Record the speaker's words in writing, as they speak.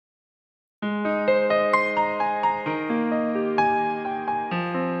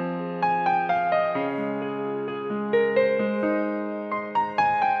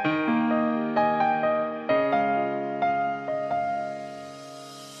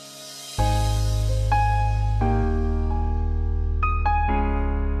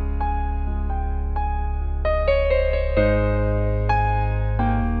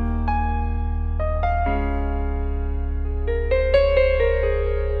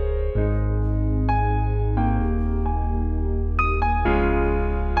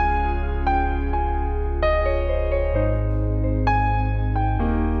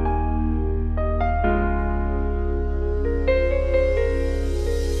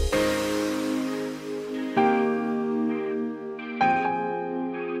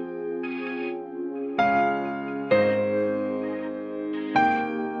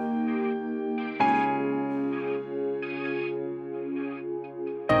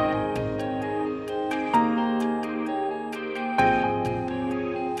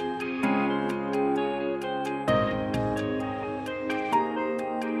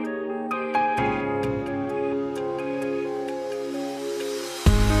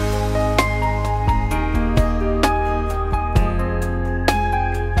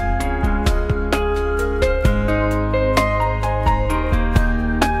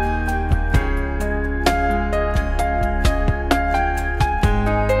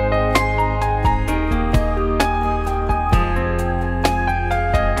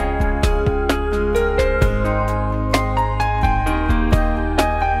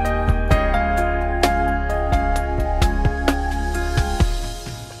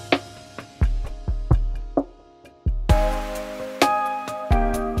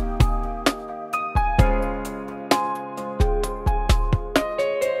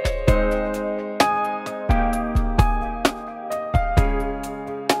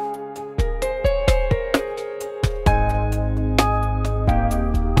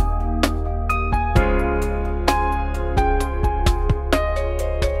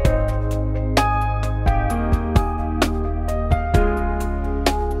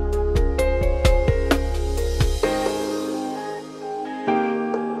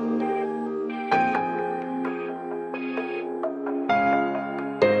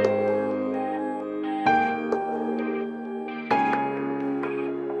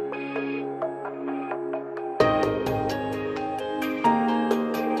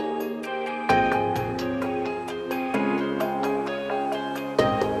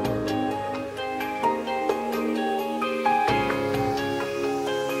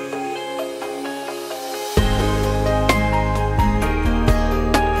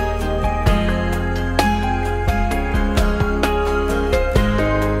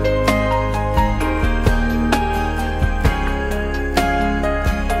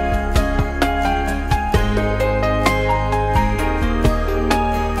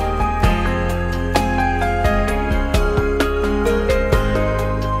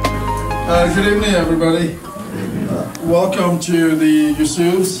Good evening, everybody. Welcome to the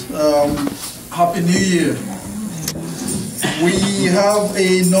Yusufs. Happy New Year. We have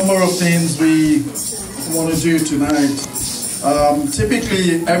a number of things we want to do tonight.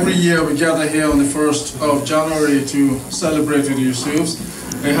 Typically, every year we gather here on the 1st of January to celebrate with the Yusufs.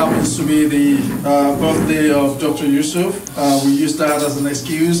 It happens to be the birthday of Dr. Yusuf. We use that as an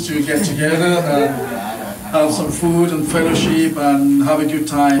excuse to get together and have some food and fellowship and have a good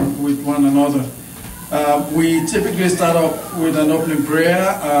time with one another. We typically start off with an opening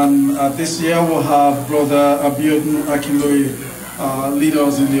prayer, and this year we'll have Brother Abiodun Akinloye lead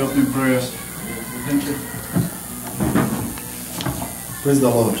us in the opening prayers. Thank you. Praise the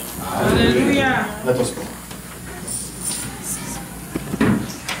Lord. Hallelujah. Let us pray.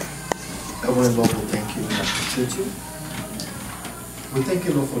 Heavenly Lord, we thank you and appreciate you. We thank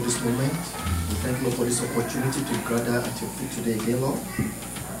you, Lord, for this moment. We thank you, Lord, for this opportunity to gather at your feet today again, Lord.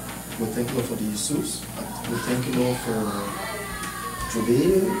 We thank you, Lord, for the Yusufs. We thank you, Lord, for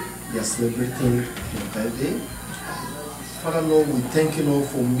today. They are celebrating their birthday. Father, Lord, we thank you, Lord,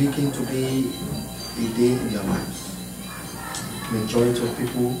 for making today a day in their lives. Majority of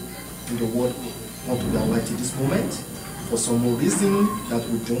people in the world want to be alive at this moment for some reason that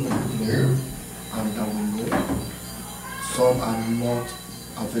we don't know and that we know. Some are not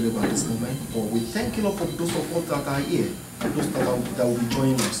available at this moment, but we thank you, Lord, for those of us that are here and those that will be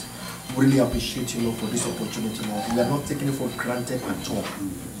joining us. We really appreciate you, Lord, for this opportunity, Lord. We are not taking it for granted at all.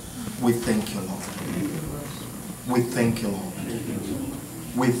 We thank you, Lord. We thank you, Lord.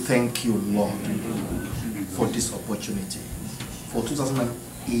 We thank you, Lord, for this opportunity. For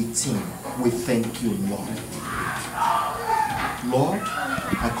 2018, we thank you, Lord. Lord,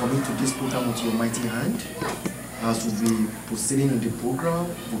 I commit to this program into your mighty hand. As we be proceeding in the program,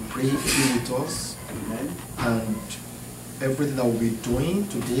 we pray you with us. And everything that we'll be doing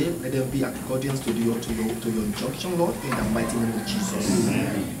today, let them be according to your injunction, Lord, in the mighty name of Jesus.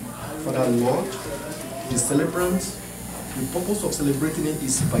 Father, Lord, the celebrant, the purpose of celebrating it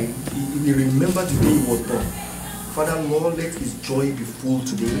is by he remember the day he was born. Father, Lord, let his joy be full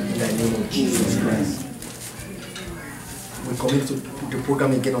today in the name of Jesus Christ. We commit to the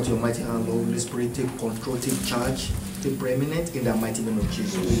program again onto your mighty hand, Lord. Holy Spirit, take control, take charge, take preeminent in the mighty name of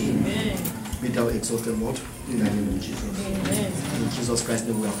Jesus. Amen. Be thou exalted, Lord, in the name of Jesus. Amen. In Jesus Christ's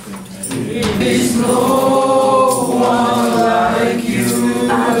name we have prayed. There is no one like you.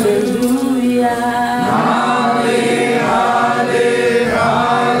 Hallelujah. Hallelujah.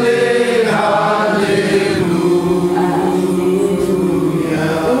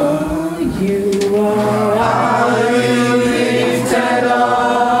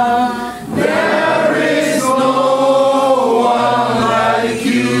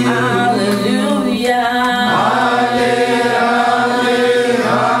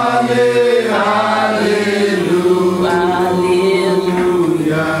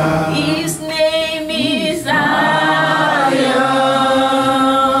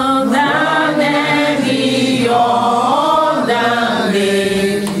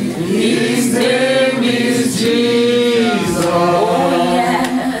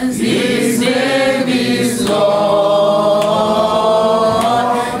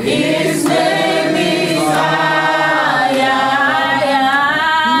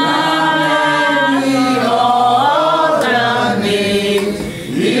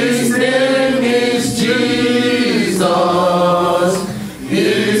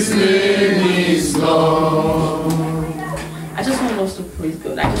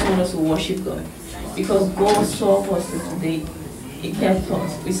 Because God saw us today, He kept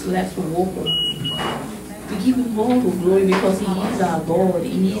us, we slept, we woke up. We give Him all the glory because He is our God,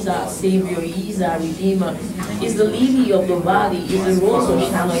 He is our Savior, He is our Redeemer. He's the lily of the valley, He's the rose of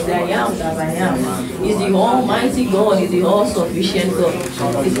Sharon, He's the I am that I am. He's the Almighty God, He's the all-sufficient God.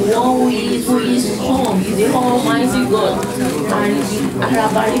 He's the one who is strong, He's the Almighty God. And He's the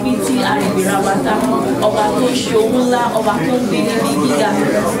Arabaribiti Aribirabata, Obato Shomula, Obato Binibiga,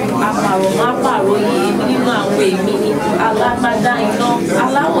 Aparo, Minima, Mini, Alabada,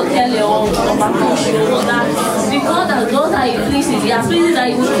 Allah will tell you Obato Shomula. Because as God that He pleases, He has pleased that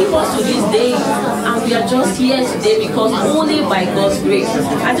He will keep us to this day. And we are just here today because only by God's grace.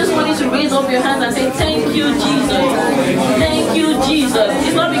 I just want you to raise up your hands and say, thank you, Jesus. Thank you, Jesus.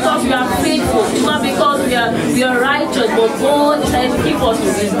 It's not because we are faithful. It's not because we are righteous, but God decided to keep us to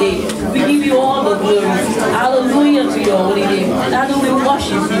this day. We give you all the glory. Hallelujah to your holy name. That we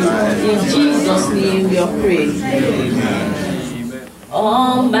worship you. In Jesus' name we are praying.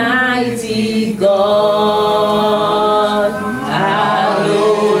 Almighty God,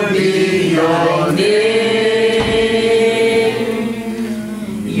 hallowed be your name.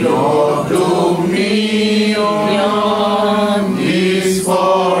 Your glory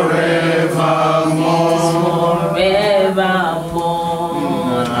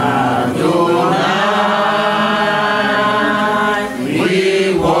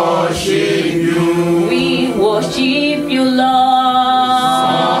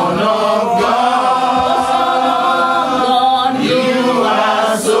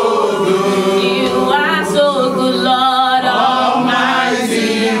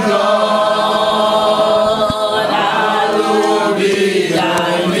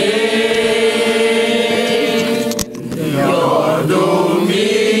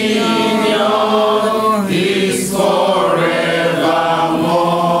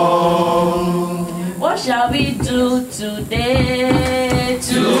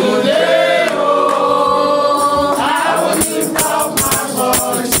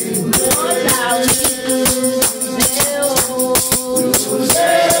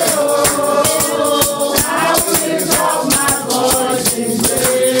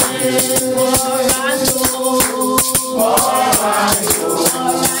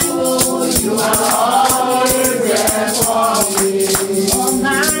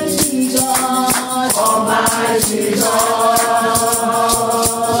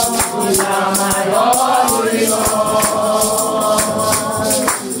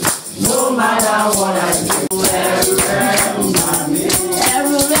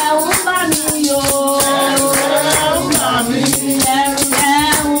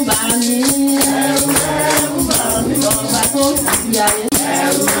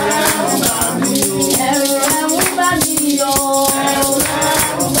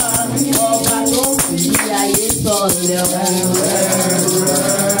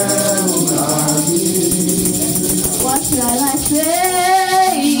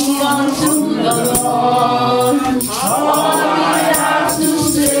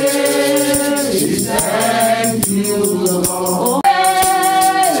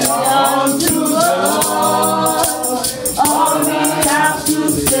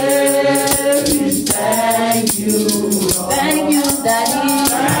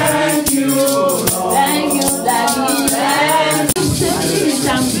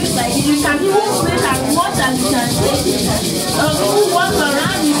music like this. You can even play as much as you can take it. People walk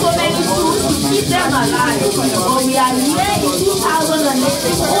around with so many tools to keep them alive. But we are here in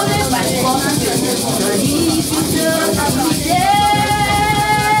 2018 only by God's grace. If you just every day,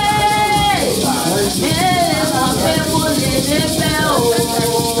 my people live in hell.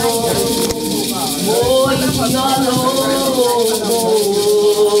 Oh, your Lord.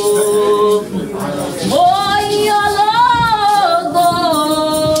 Oh, your Lord.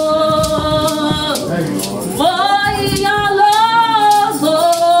 Oh, your Lord.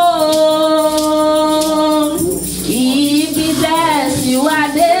 If he bless you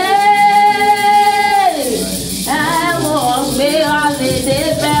are there, and walk me all the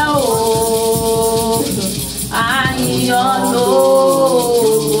bell. I your Lord.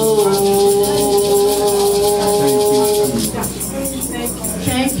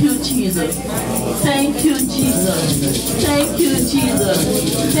 Thank you, Jesus. Thank you, Jesus. Thank you, Jesus.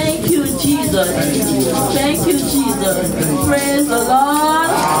 Thank you, Jesus. Thank you, Jesus. Praise the Lord.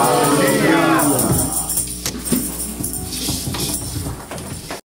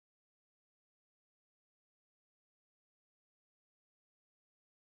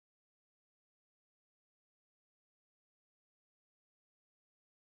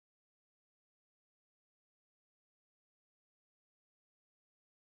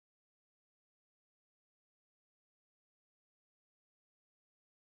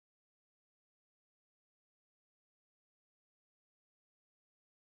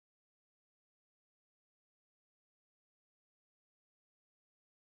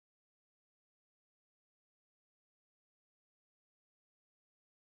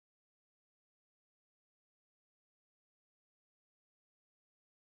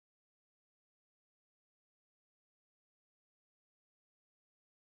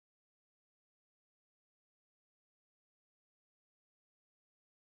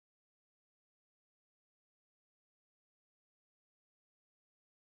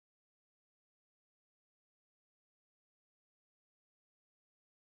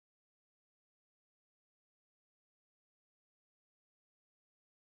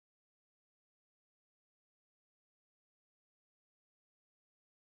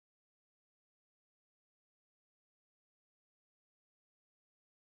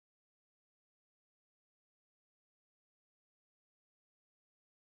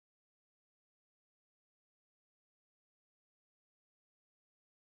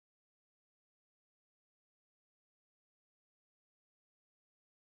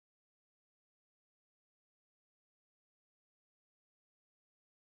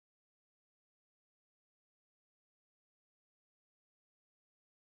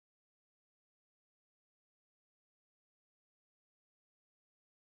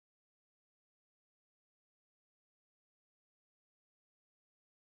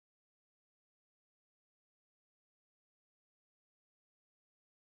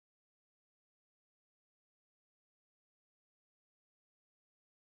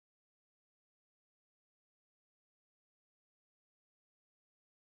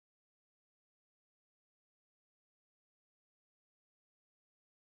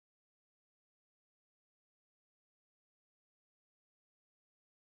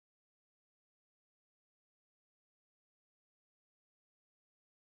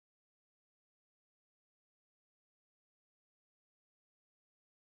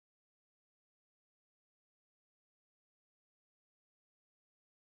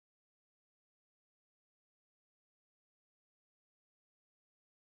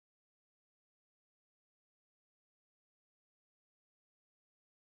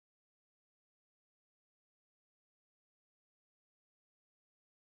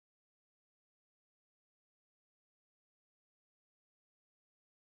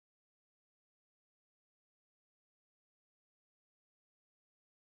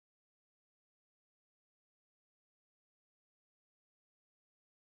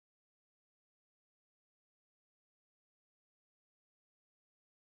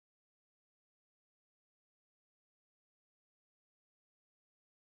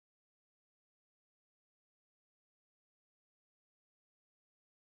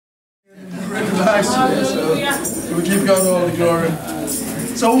 Relax, so we give God all the glory.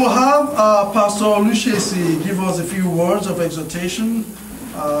 So we'll have Pastor Olushesi give us a few words of exhortation,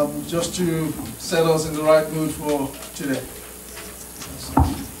 just to set us in the right mood for today.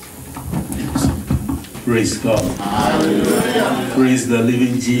 Praise God. Hallelujah. Praise the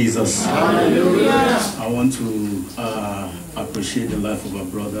living Jesus. Hallelujah. I want to appreciate the life of our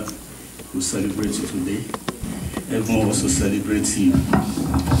brother who celebrates you today. Everyone also celebrates you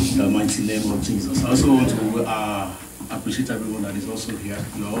in the mighty name of Jesus. I also want to appreciate everyone that is also here.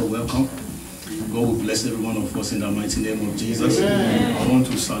 You are all welcome. God will bless every one of us in the mighty name of Jesus. I want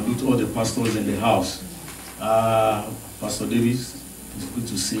to salute all the pastors in the house. Pastor Davis, it's good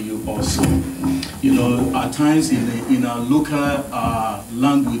to see you also. You know, at times in our local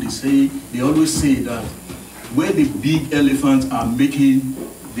language, they always say that where the big elephants are making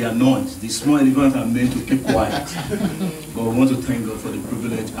their noise, the small elephants are meant to keep quiet. But we want to thank God for the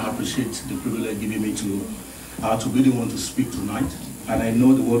privilege. I appreciate the privilege given me to be the one to speak tonight. And I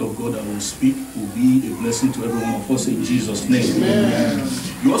know the word of God that will speak will be a blessing to every one of us in Jesus' name. Amen.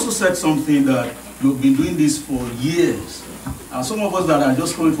 You also said something that you've been doing this for years. And some of us that are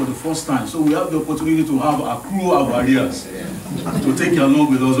just coming for the first time, so we have the opportunity to have a crew of barriers to take you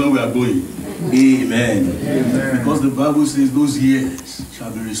along with us when we are going. Amen. Amen. Because the Bible says those years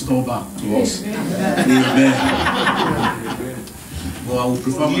shall be restored back to us. Amen. Well, I will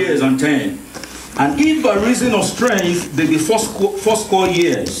prefer years and 10. And if by reason of strength they be fourscore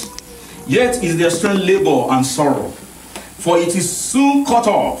years, yet is their strength labor and sorrow. For it is soon cut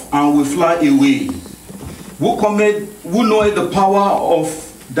off and will fly away. Who knoweth the power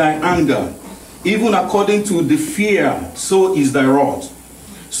of thy anger, even according to the fear, so is thy wrath.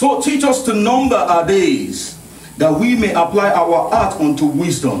 So teach us to number our days, that we may apply our heart unto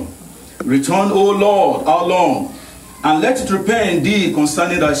wisdom. Return, O Lord, how long? And let it repent thee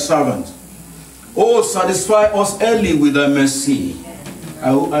concerning thy servant. Oh, satisfy us early with thy mercy.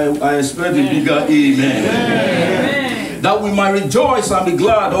 I expect a bigger amen. Amen. That we might rejoice and be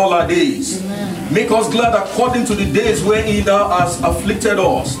glad all our days. Amen. Make us glad according to the days wherein thou hast afflicted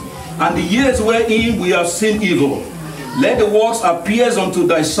us, and the years wherein we have seen evil. Let the works appear unto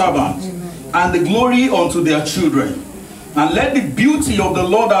thy servants, and the glory unto their children. And let the beauty of the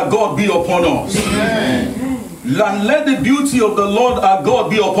Lord our God be upon us. Amen. And let the beauty of the Lord our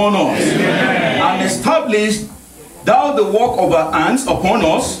God be upon us. Amen. And establish thou the work of our hands upon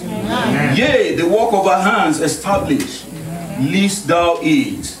us. Amen. Yea, the work of our hands establish. Lest thou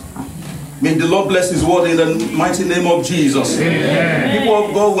eat. May the Lord bless his word in the mighty name of Jesus. Amen. People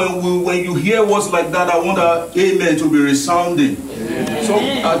of God, when you hear words like that, I want our amen to be resounding. Amen. So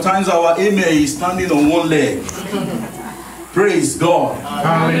at times our amen is standing on one leg. Praise God.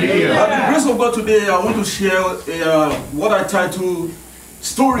 Hallelujah. By the grace of God today, I want to share what I title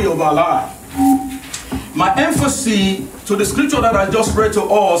Story of Our Life. My emphasis to the scripture that I just read to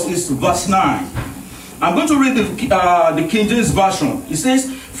us is verse 9. I'm going to read the King James Version. It says,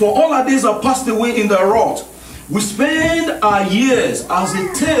 for all our days are passed away in the wrath. We spend our years as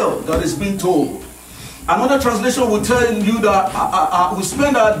a tale that is being told. Another translation will tell you that we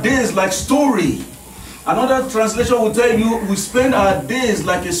spend our days like story. Another translation will tell you we spend our days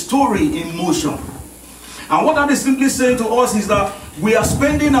like a story in motion. And what that is simply saying to us is that we are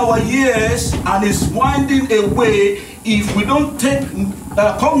spending our years and it's winding away. If we don't take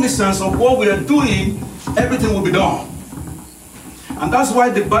cognizance of what we are doing, everything will be done. And that's why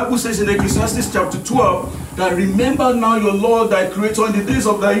the Bible says in Ecclesiastes chapter 12 that remember now your Lord thy Creator in the days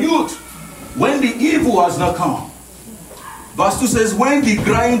of thy youth, when the evil has not come. Verse 2 says, when the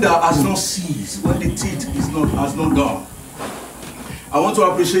grinder has not ceased, when the teeth has not gone. I want to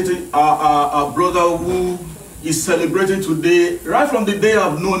appreciate our brother who is celebrating today. Right from the day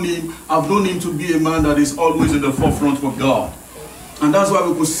I've known him to be a man that is always in the forefront for God. And that's why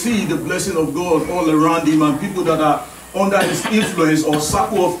we could see the blessing of God all around him and people that are under his influence or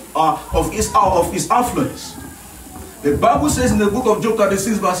circle of his affluence. The Bible says in the book of Job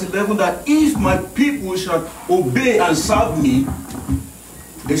 36 verse 11 that if my people shall obey and serve me,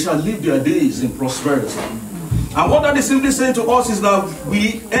 they shall live their days in prosperity. And what that is simply saying to us is that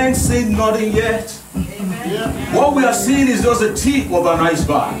we ain't seen nothing yet. Amen. What we are seeing is just the tip of an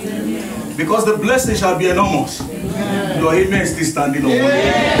iceberg. Amen. Because the blessing shall be enormous. Amen. Your amen is still standing on one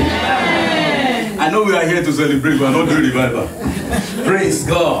leg. I know we are here to celebrate, but not doing revival. Praise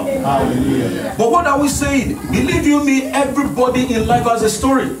God. Hallelujah. But what are we saying? Believe you me, everybody in life has a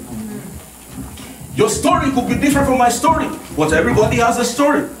story. Your story could be different from my story, but everybody has a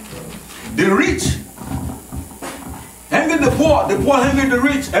story. The rich envy the poor envy the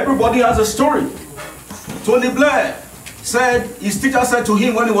rich. Everybody has a story. Tony Blair said, his teacher said to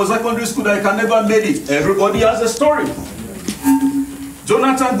him when he was in secondary school that he can never make it. Everybody has a story.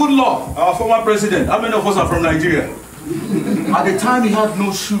 Jonathan Goodluck, our former president, how many of us are from Nigeria? At the time he had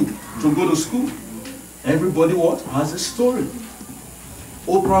no shoe to go to school. Everybody what? Has a story.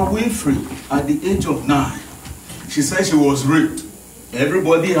 Oprah Winfrey, at the age of 9, she said she was raped.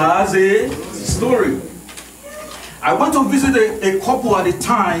 Everybody has a story. I went to visit a couple at the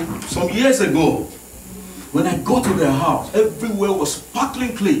time, some years ago. When I got to their house, everywhere was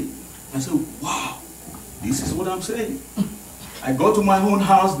sparkling clean. I said, wow, This is what I'm saying. I got to my own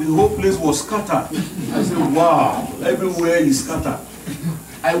house, the whole place was scattered. I said, wow, everywhere is scattered.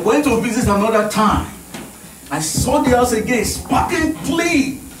 I went to visit another time. I saw the house again, sparkling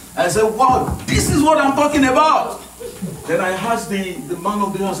clean. I said, wow, this is what I'm talking about. Then I asked the man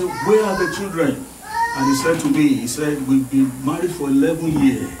of the house, where are the children? And he said to me, he said, we've been married for 11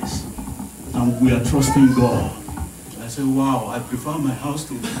 years and we are trusting God. I said, wow, I prefer my house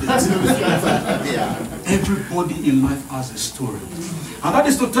to this. Everybody in life has a story. And that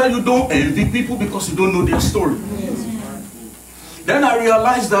is to tell you, don't envy people because you don't know their story. Then I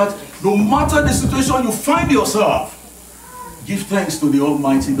realized that no matter the situation you find yourself, give thanks to the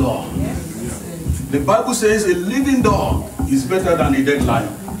Almighty God. The Bible says a living dog is better than a dead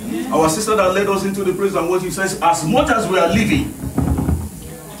lion. Our sister that led us into the praise and worship says, as much as we are living,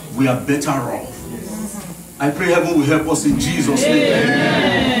 we are better off. I pray heaven will help us in Jesus' name.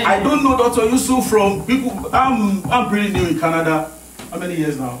 Amen. I don't know Dr. Yusuf from people. I'm pretty new in Canada. How many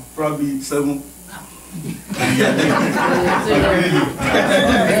years now? Probably 7.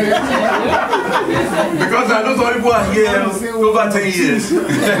 Because I know some people are here over 10 years.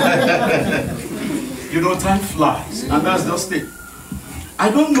 You know, time flies, and that's just it. I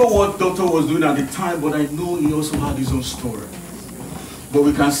don't know what Doctor was doing at the time, but I know he also had his own story. But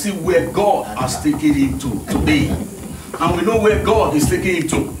we can see where God has taken him to today. And we know where God is taking him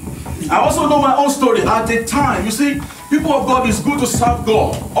to. I also know my own story at the time. You see, people of God, it's good to serve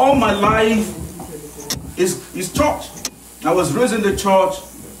God. All my life is church. I was raised in the church.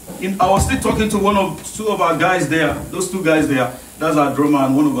 I was still talking to two of our guys there. Those 2 guys there. That's our drummer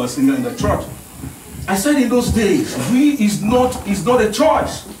and one of our singers in the church. I said in those days, it's not a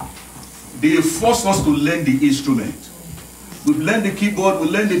choice. They forced us to learn the instrument. We learned the keyboard, we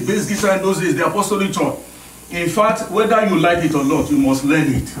learned the bass guitar in those days, the apostolic church. In fact, whether you like it or not, you must learn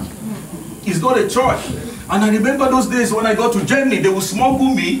it. It's not a church. And I remember those days when I got to Germany, they would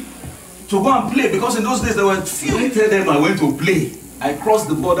smuggle me to go and play, because in those days there were few tell them I went to play. I crossed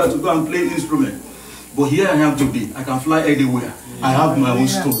the border to go and play an instrument. But here I am today. I can fly anywhere. I have my own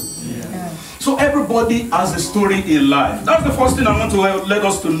story. So everybody has a story in life. That's the first thing I want to let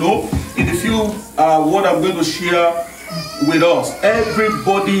us to know in the few what I'm going to share with us.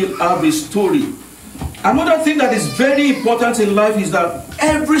 Everybody has a story. Another thing that is very important in life is that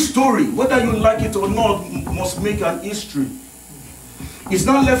every story, whether you like it or not, must make an history. It's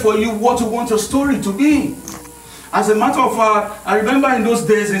not left for you what you want your story to be. As a matter of fact, I remember in those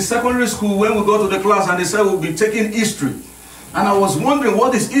days in secondary school when we go to the class and they said we'll be taking history. And I was wondering,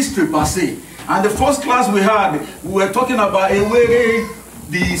 what is history per se? And the first class we had, we were talking about Ewere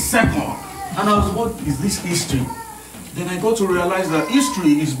the second. And I was, what is this history? Then I got to realize that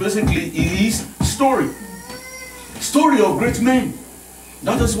history is basically his story. Story of great men.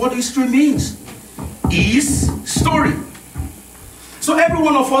 That is what history means. His story. So every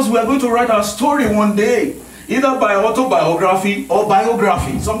one of us, we are going to write our story one day. Either by autobiography or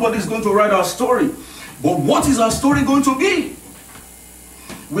biography. Somebody is going to write our story. But what is our story going to be?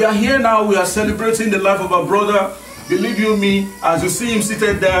 We are here now, we are celebrating the life of our brother. Believe you me, as you see him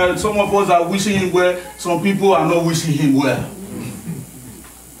seated there, some of us are wishing him well, some people are not wishing him well.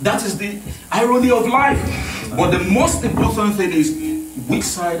 That is the irony of life. But the most important thing is, which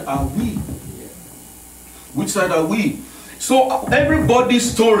side are we? Which side are we? So everybody's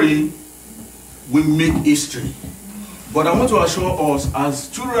story will make history. But I want to assure us, as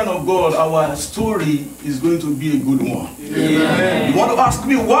children of God, our story is going to be a good one. Amen. You want to ask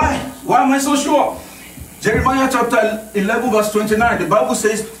me why? Why am I so sure? Jeremiah chapter 11 verse 29, the Bible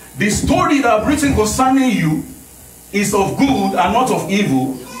says, the story that I've written concerning you is of good and not of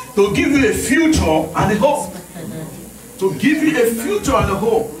evil, to give you a future and a hope. To give you a future and a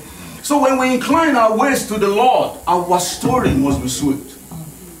hope. So when we incline our ways to the Lord, our story must be sweet.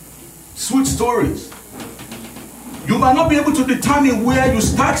 Sweet stories. You might not be able to determine where you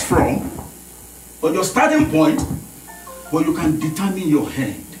start from, or your starting point, but you can determine your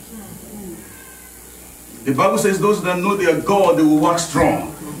end. The Bible says those that know their God, they will work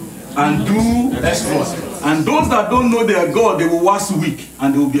strong and do exploits. And those that don't know their God, they will wax weak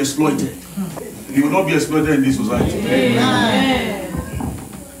and they will be exploited. You will not be exploited in this society. Amen.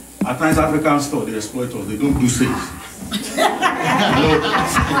 At times African store, they exploit us, they don't do sales.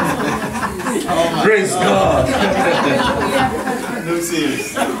 Praise God. No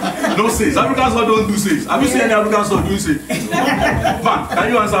sales. No sales. African store don't do sales. Have you seen any African store doing sales? Man,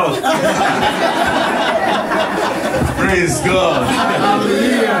 can you answer us? Praise God.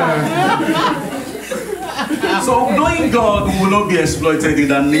 So knowing God, we will not be exploited in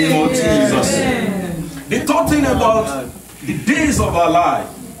the name of Jesus. The third thing about the days of our life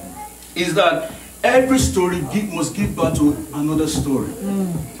is that Every story must give birth to another story.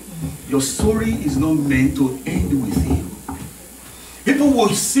 Your story is not meant to end with you. People will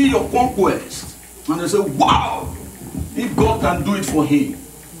see your conquest and they say, wow, if God can do it for him,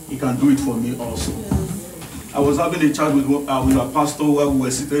 he can do it for me also. I was having a chat with a pastor where we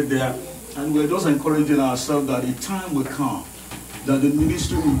were seated there, and we were just encouraging ourselves that a time will come that the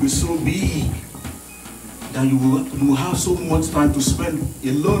ministry will be so big that you will have so much time to spend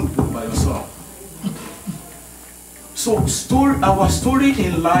alone by yourself. So our story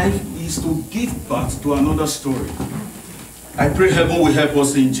in life is to give birth to another story. I pray heaven will help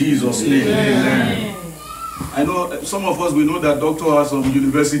us in Jesus' name. Amen. I know some of us, we know that doctor has some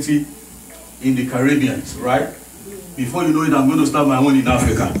university in the Caribbean, right? Before you know it, I'm going to start my own in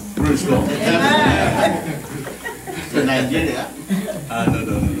Africa. Praise God. In Nigeria? No.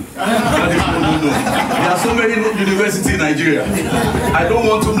 That is no. There are so many universities in Nigeria. I don't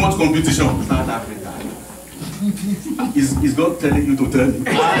want too much competition. South Africa. Is God telling you to tell me?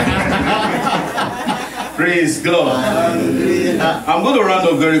 Praise God. I'm going to round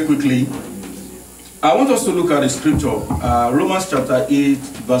up very quickly. I want us to look at the scripture, Romans chapter 8,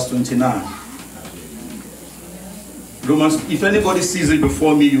 verse 29. Romans, if anybody sees it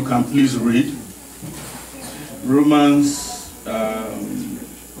before me, you can please read. Romans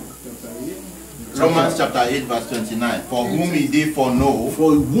chapter 8, verse 29. For whom he did foreknow,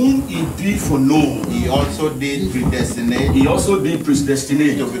 he also did predestinate. He also did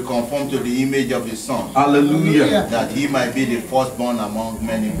predestinate to be conformed to the image of his Son. Hallelujah. That he might be the firstborn among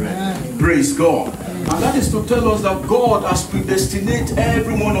many brethren. Praise God. And that is to tell us that God has predestinated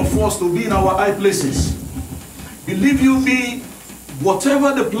every one of us to be in our high places. Believe you me,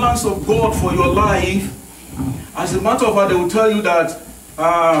 whatever the plans of God for your life, as a matter of fact, they will tell you that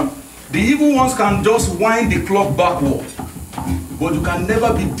the evil ones can just wind the clock backward, but you can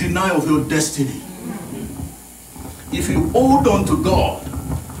never be denied of your destiny. If you hold on to God,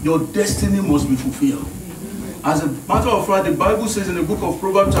 your destiny must be fulfilled. As a matter of fact, the Bible says in the book of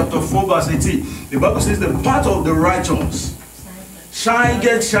Proverbs chapter 4 verse 18, the Bible says the path of the righteous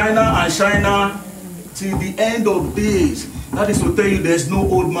gets shiner and shiner till the end of days. That is to tell you there's no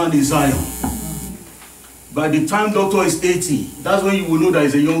old man in Zion. By the time doctor is 80, that's when you will know that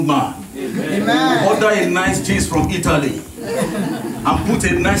he's a young man. Amen. Order a nice cheese from Italy and put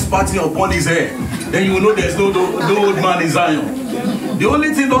a nice party upon his head. Then you will know there's no old man in Zion. The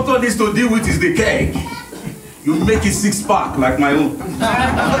only thing doctor needs to deal with is the keg. You make it 6-pack like my own.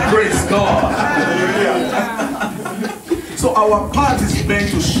 Praise God. So our path is meant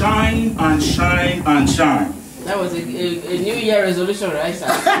to shine and shine and shine. That was a New Year resolution, right, sir?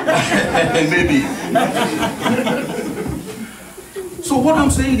 Maybe. So what I'm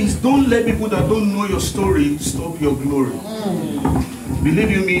saying is, don't let people that don't know your story stop your glory.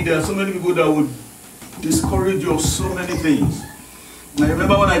 Believe you me, there are so many people that would discourage you of so many things. I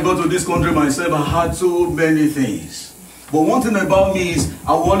remember when I got to this country myself, I had so many things. But one thing about me is,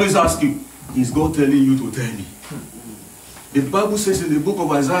 I will always ask you, is God telling you to tell me? The Bible says in the book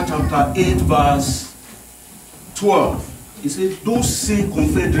of Isaiah chapter 8 verse 12, it says, don't say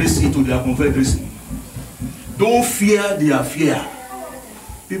confederacy to their confederacy. Don't fear their fear.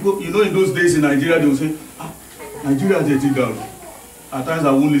 People, you know, in those days in Nigeria, they will say, Nigeria is getting down. At times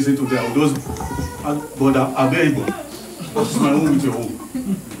I won't listen to them. I will just, but I'm very good. That's my own with your own.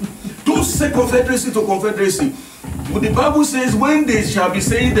 Don't say confederacy to confederacy. But the Bible says, when they shall be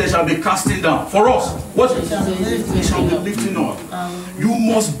saying, they shall be casting down. For us, what? They shall be lifting up. You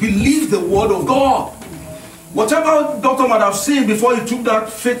must believe the word of God. Whatever doctor might have seen before he took that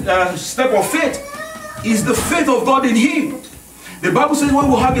step of faith is the faith of God in him. The Bible says when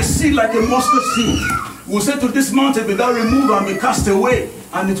we have a seed like a mustard seed, we'll say to this mountain, be thou removed and be cast away,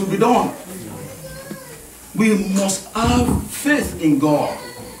 and it will be done. We must have faith in God.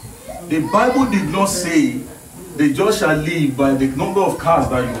 The Bible did not say the just shall live by the number of cars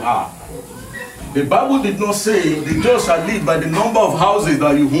that you have. The Bible did not say the just shall live by the number of houses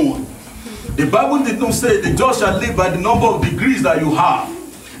that you own. The Bible did not say the just shall live by the number of degrees that you have.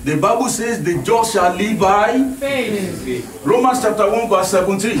 The Bible says the just shall live by faith. Romans chapter 1 verse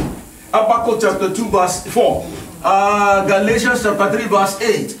 17. Habakkuk chapter 2 verse 4. Galatians chapter 3 verse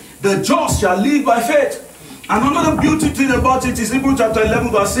 8. The just shall live by faith. And another beauty thing about it is Hebrews chapter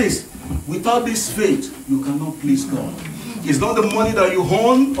 11 verse 6. Without this faith, you cannot please God. It's not the money that you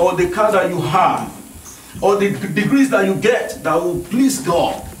own or the car that you have or the degrees that you get that will please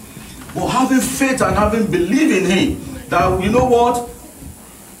God. But having faith and having belief in him, that you know what,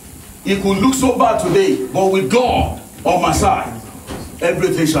 it could look so bad today, but with God on my side,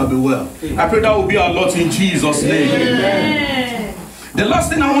 everything shall be well. I pray that will be our lot in Jesus' name. Amen. The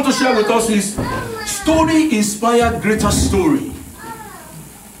last thing I want to share with us is story inspired greater story.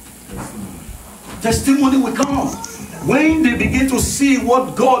 Testimony will come. When they begin to see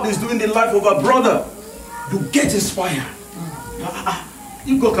what God is doing in the life of a brother, you get inspired.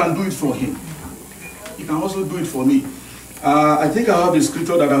 If God can do it for him, He can also do it for me. I think I have the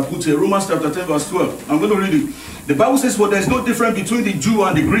scripture that I put here, Romans chapter 10 verse 12. I'm going to read it. The Bible says, for there is no difference between the Jew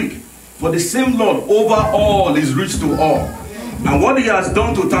and the Greek, for the same Lord over all is rich to all. And what He has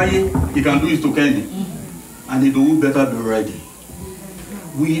done to Taye, He can do it to Kenny. And He do better be ready.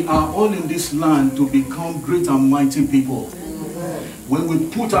 We are all in this land to become great and mighty people. When we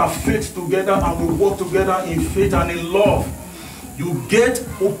put our faith together and we work together in faith and in love, you get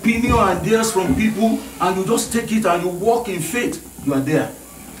opinion and ideas from people and you just take it and you walk in faith. You are there.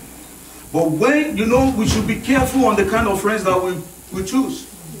 But when, we should be careful on the kind of friends that we choose.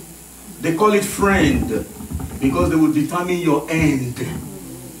 They call it friend because they will determine your end.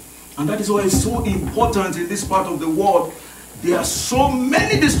 And that is why it's so important in this part of the world. There are so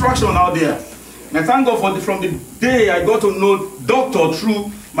many distractions out there. And I thank God from the day I got to know Doctor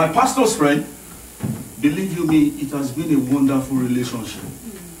through my pastor's friend. Believe you me, it has been a wonderful relationship.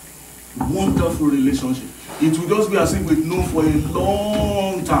 Wonderful relationship. It will just be as if we've known for a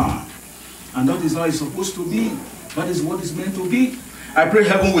long time. And that is how it's supposed to be. That is what it's meant to be. I pray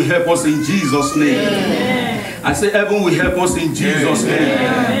heaven will help us in Jesus' name. Amen. I say heaven will help us in Jesus' name.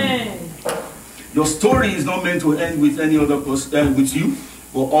 Amen. Your story is not meant to end with any other person, with you,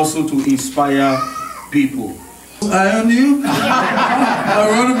 but also to inspire people. I on you. I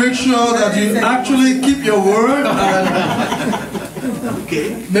want to make sure that you actually keep your word and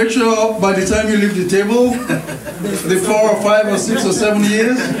make sure by the time you leave the table, the 4 or 5 or 6 or 7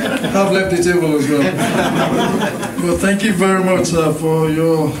 years have left the table as well. Well, thank you very much for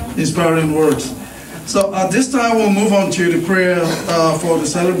your inspiring words. So at this time we'll move on to the prayer for the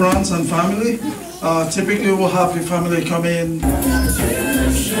celebrants and family. Typically we'll have the family come in.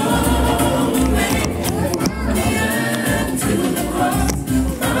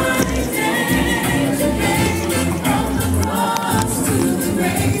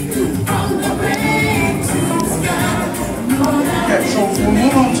 So we'll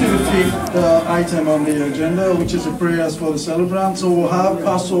move on to the fifth item on the agenda, which is the prayers for the celebrants. So we'll have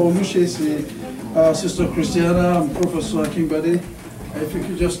Pastor Omushesi, Sister Christiana, and Professor Bday. If you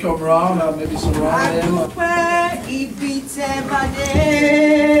could just come around and maybe surround them.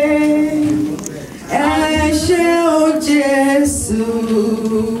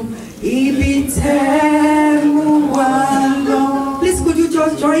 Please could you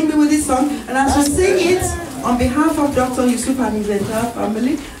just join me with this song, and as we sing it, on behalf of Dr. Yusuf and his entire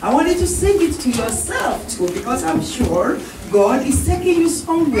family, I want you to sing it to yourself too, because I'm sure God is taking you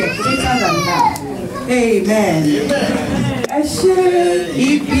somewhere greater than that. Amen.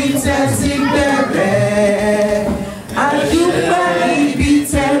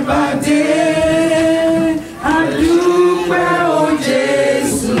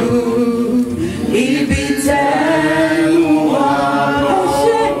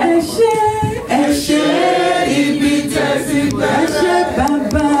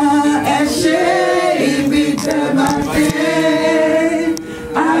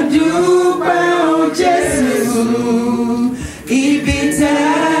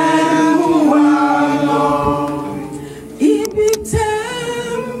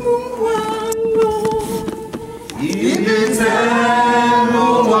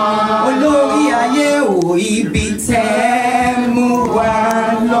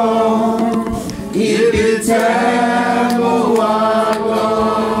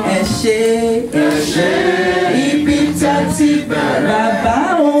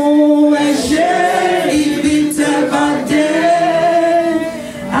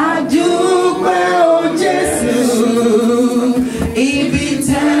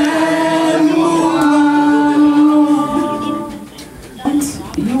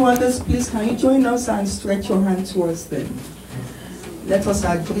 Please, can you join us and stretch your hand towards them? Let us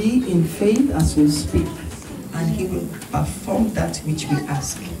agree in faith as we speak, and He will perform that which we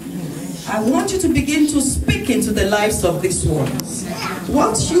ask. I want you to begin to speak into the lives of these ones.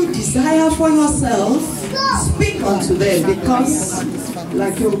 What you desire for yourself, speak unto them, because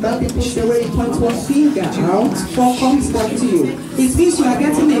like your people say, when you point one finger out, 4 comes back to you. It means you are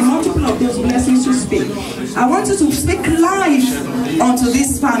getting a multiple of those blessings you speak. I want you to speak life unto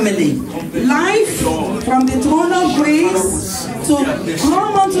this family. Life from the throne of grace to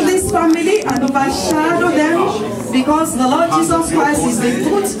come unto this family and overshadow them, because the Lord Jesus Christ is the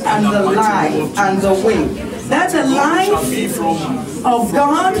truth and the life and the way. That the life of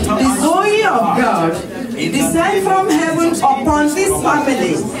God, the Zoe of God, Descend from heaven upon this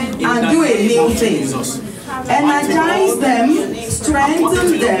family and do a new thing. Energize them,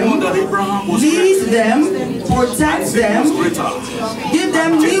 strengthen them, lead them, protect them, give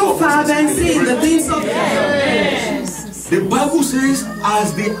them new fervency in the things of God. The Bible says,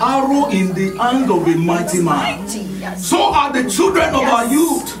 as the arrow in the hand of a mighty man, so are the children of our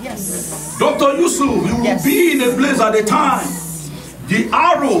youth. Dr. Yusuf, you will be in a place at a time. The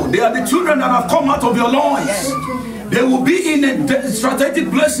arrow, they are the children that have come out of your loins. They will be in a strategic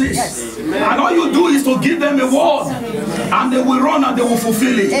places. And all you do is to give them a word. And they will run and they will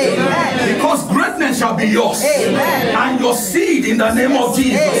fulfill it. Because greatness shall be yours. And your seed in the name of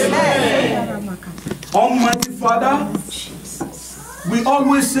Jesus. Almighty Father, we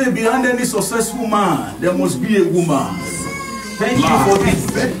always say behind any successful man, there must be a woman. Thank you for this.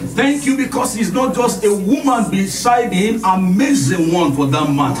 Thank you because he's not just a woman beside him, amazing one for that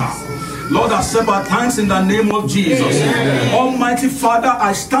matter. Lord, accept our thanks in the name of Jesus. Amen. Almighty Father,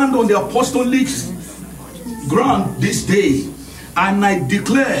 I stand on the apostolic ground this day and I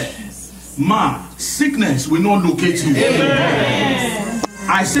declare, sickness will not locate you. Amen.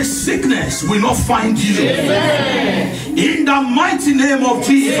 I say sickness will not find you. Amen. In the mighty name of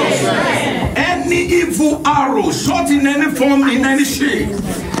Jesus. Amen. Any evil arrow shot in any form, in any shape,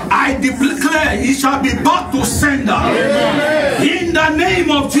 I declare it shall be back to sender. Amen. In the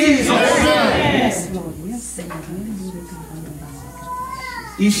name of Jesus. Amen.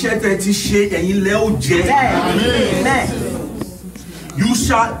 You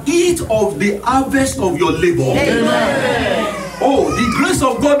shall eat of the harvest of your labor. Amen. Oh, the grace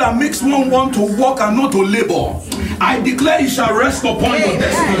of God that makes one want to walk and not to labor, I declare it shall rest upon your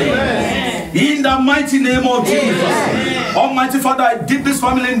destiny. Amen. In the mighty name of Jesus. Amen. Almighty Father, I dip this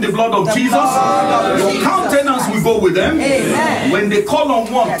family in the blood of Jesus. Your countenance will go with them. Amen. When they call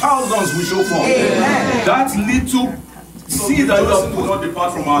on one, thousands will show forth. That little seed that you have put not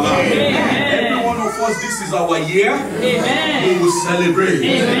depart from our life. Every one of us, this is our year. Amen. We will celebrate.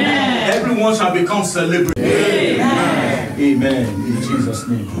 Amen. Everyone shall become celebrate. Amen. Amen. In Jesus'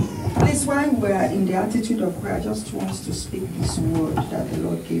 name. Please, while we are in the attitude of prayer, I just want to speak this word that the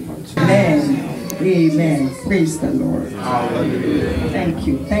Lord gave unto me. Amen. Amen. Praise the Lord. Hallelujah. Thank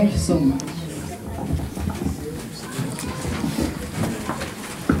you. Thank you so much.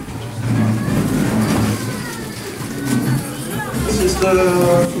 Sister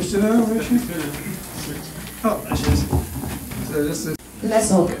Christina,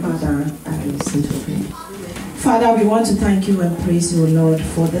 let's all come down and sit to pray. Father, we want to thank you and praise you, Lord,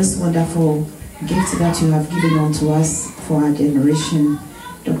 for this wonderful gift that you have given unto us for our generation,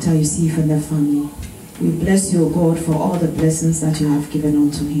 Dr. Yusuf and the family. We bless you, God, for all the blessings that you have given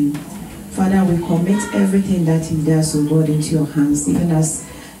unto him. Father, we commit everything that he does, O God, into your hands, even as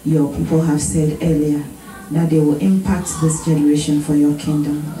your people have said earlier, that they will impact this generation for your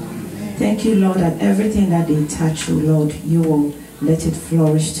kingdom. Thank you, Lord, that everything that they touch, O Lord, you will let it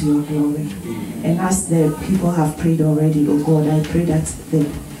flourish to your glory. And as the people have prayed already, O God, I pray that the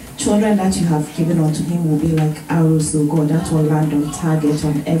children that you have given unto him will be like arrows, O God, that will land on target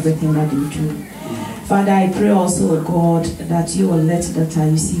on everything that they do. Father, I pray also, O God, that you will let Dr.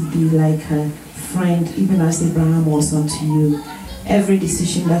 Yusuf be like a friend, even as Abraham was unto you. Every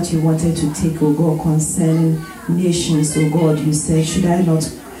decision that you wanted to take, O God, concerning nations, O God, you said, should I not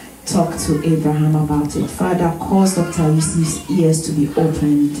talk to Abraham about it? Father, cause Dr. Yusuf's ears to be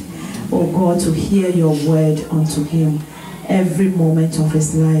opened, O God, to hear your word unto him every moment of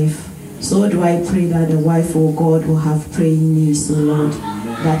his life. So do I pray that the wife, O God, will have praying knees, O Lord,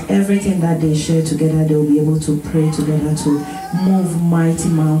 that everything that they share together, they will be able to pray together to move mighty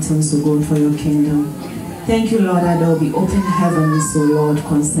mountains, O God, for your kingdom. Thank you, Lord, that there will be open heavens, O Lord,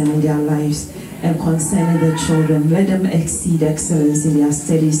 concerning their lives and concerning the children. Let them exceed excellence in their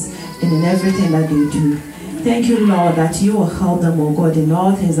studies and in everything that they do. Thank you, Lord, that you will help them, O God, in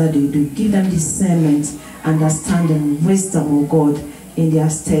all things that they do. Give them discernment, understanding, wisdom, O God, in their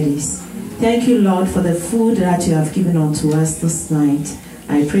studies. Thank you, Lord, for the food that you have given unto us this night.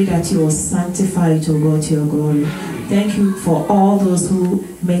 I pray that you will sanctify it, O God, to your glory. Thank you for all those who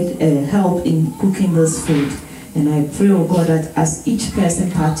made help in cooking this food. And I pray, O God, that as each person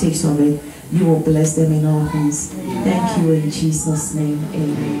partakes of it, you will bless them in all things. Thank you in Jesus' name.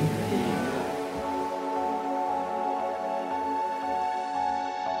 Amen.